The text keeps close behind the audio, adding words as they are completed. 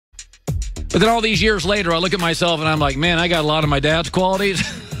But then all these years later, I look at myself and I'm like, man, I got a lot of my dad's qualities.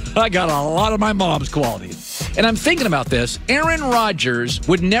 I got a lot of my mom's qualities. And I'm thinking about this. Aaron Rodgers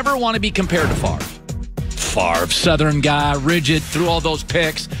would never want to be compared to Favre. Favre, Southern guy, rigid, threw all those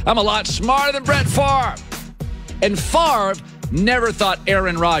picks. I'm a lot smarter than Brett Favre. And Favre never thought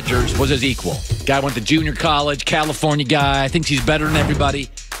Aaron Rodgers was his equal. Guy went to junior college, California guy, thinks he's better than everybody.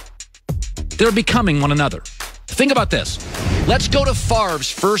 They're becoming one another. Think about this. Let's go to Favre's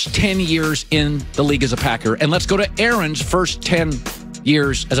first 10 years in the league as a Packer, and let's go to Aaron's first 10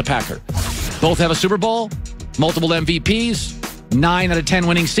 years as a Packer. Both have a Super Bowl, multiple MVPs, 9 out of 10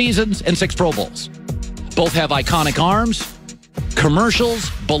 winning seasons, and 6 Pro Bowls. Both have iconic arms, commercials,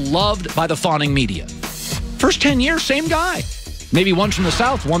 beloved by the fawning media. First 10 years, same guy. Maybe one's from the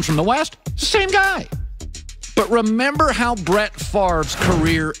South, one's from the West, same guy. But remember how Brett Favre's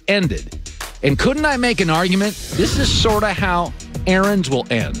career ended. And couldn't I make an argument? This is sort of how Aaron's will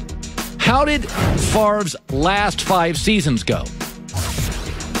end. How did Favre's last 5 seasons go?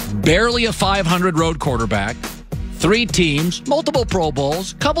 Barely a 500 road quarterback, 3 teams, multiple Pro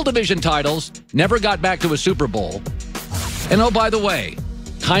Bowls, couple division titles, never got back to a Super Bowl. And oh, by the way,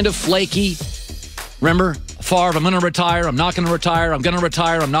 kind of flaky. Remember, Favre, I'm going to retire, I'm not going to retire, I'm going to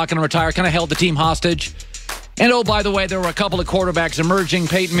retire, I'm not going to retire, kind of held the team hostage. And oh, by the way, there were a couple of quarterbacks emerging,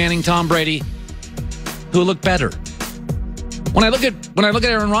 Peyton Manning, Tom Brady, who look better. When I look at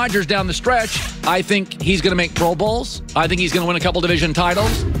Aaron Rodgers down the stretch, I think he's going to make Pro Bowls. I think he's going to win a couple division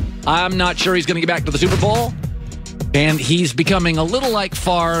titles. I'm not sure he's going to get back to the Super Bowl. And he's becoming a little like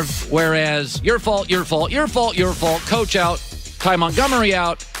Favre, whereas your fault, your fault, your fault, your fault, coach out, Ty Montgomery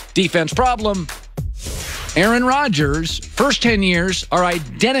out, defense problem. Aaron Rodgers' first 10 years are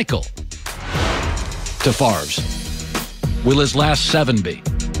identical to Favre's. Will his last 7 be?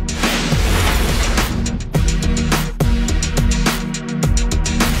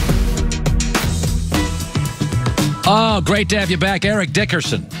 Oh, great to have you back. Eric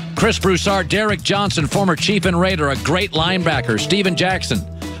Dickerson, Chris Broussard, Derek Johnson, former Chief and Raider, a great linebacker, Steven Jackson,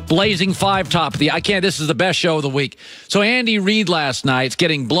 Blazing 5 top of the... this is the best show of the week. So Andy Reid last night's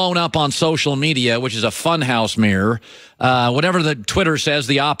getting blown up on social media, which is a funhouse mirror. Whatever the Twitter says,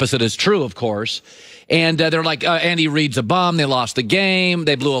 the opposite is true, of course. And they're like, Andy Reid's a bum. They lost the game.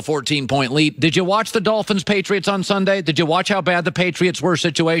 They blew a 14-point lead. Did you watch the Dolphins-Patriots on Sunday? Did you watch how bad the Patriots were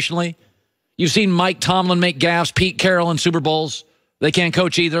situationally? You've seen Mike Tomlin make gaffes, Pete Carroll in Super Bowls. They can't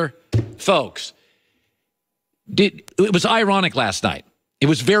coach either. Folks, it was ironic last night. It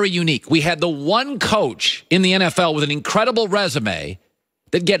was very unique. We had the one coach in the NFL with an incredible resume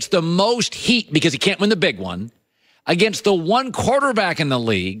that gets the most heat because he can't win the big one, against the one quarterback in the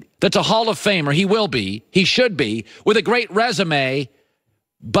league that's a Hall of Famer. He will be. He should be. With a great resume,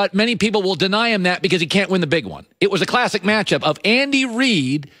 but many people will deny him that because he can't win the big one. It was a classic matchup of Andy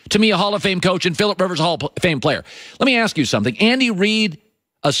Reid, to me a Hall of Fame coach, and Phillip Rivers, a Hall of Fame player. Let me ask you something. Andy Reid,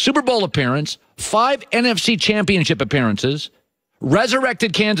 a Super Bowl appearance, 5 NFC championship appearances,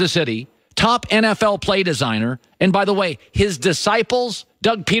 resurrected Kansas City, top NFL play designer, and by the way, his disciples,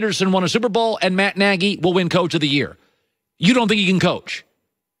 Doug Peterson won a Super Bowl, and Matt Nagy will win Coach of the Year. You don't think he can coach?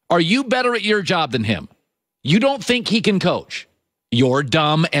 Are you better at your job than him? You don't think he can coach? You're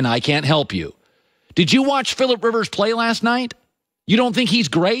dumb, and I can't help you. Did you watch Phillip Rivers play last night? You don't think he's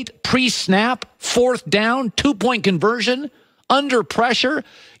great? Pre-snap, 4th down, 2-point conversion, under pressure,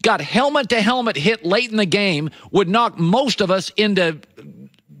 got helmet-to-helmet hit late in the game, would knock most of us into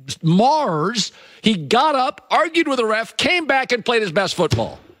Mars. He got up, argued with the ref, came back and played his best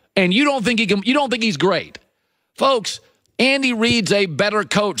football. And you don't think he can? You don't think he's great, folks? Andy Reid's a better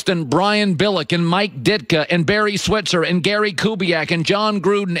coach than Brian Billick and Mike Ditka and Barry Switzer and Gary Kubiak and John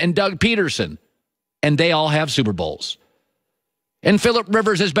Gruden and Doug Peterson. And they all have Super Bowls. And Phillip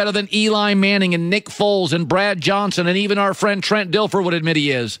Rivers is better than Eli Manning and Nick Foles and Brad Johnson, and even our friend Trent Dilfer would admit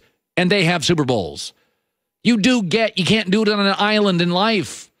he is. And they have Super Bowls. You can't do it on an island in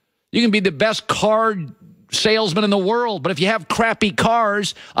life. You can be the best car salesman in the world, but if you have crappy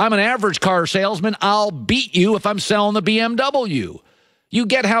cars, I'm an average car salesman, I'll beat you if I'm selling the BMW. You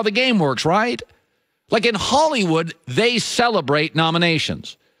get how the game works, right? Like in Hollywood, they celebrate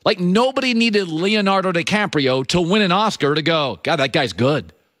nominations. Like nobody needed Leonardo DiCaprio to win an Oscar to go, God, that guy's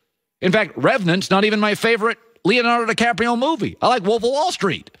good. In fact, Revenant's not even my favorite Leonardo DiCaprio movie. I like Wolf of Wall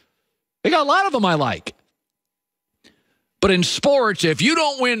Street. They got a lot of them I like. But in sports, if you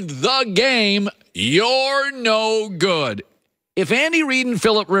don't win the game, you're no good. If Andy Reid and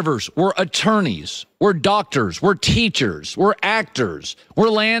Phillip Rivers were attorneys, were doctors, were teachers, were actors, were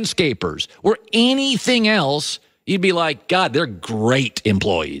landscapers, were anything else, you'd be like, God, they're great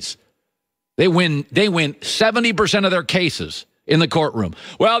employees. They win 70% of their cases in the courtroom.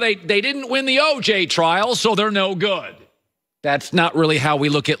 Well, they didn't win the OJ trial, so they're no good. That's not really how we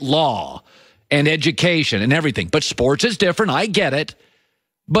look at law and education and everything. But sports is different. I get it.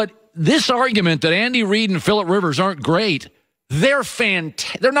 But this argument that Andy Reid and Phillip Rivers aren't great, they're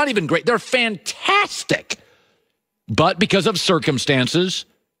not even great. They're fantastic. But because of circumstances,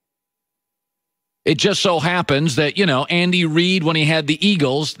 it just so happens that, Andy Reid, when he had the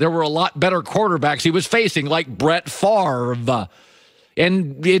Eagles, there were a lot better quarterbacks he was facing, like Brett Favre.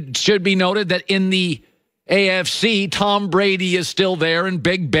 And it should be noted that in the AFC, Tom Brady is still there, and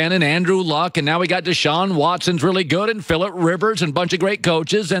Big Ben and Andrew Luck, and now we got Deshaun Watson's really good, and Phillip Rivers and a bunch of great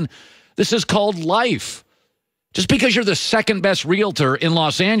coaches, and this is called life. Just because you're the second best realtor in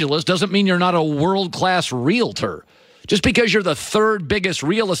Los Angeles doesn't mean you're not a world-class realtor. Just because you're the third biggest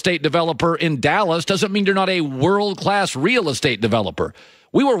real estate developer in Dallas doesn't mean you're not a world-class real estate developer.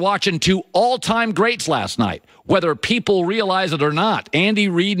 We were watching two all-time greats last night, whether people realize it or not. Andy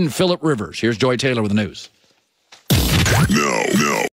Reid and Phillip Rivers. Here's Joy Taylor with the news. Now,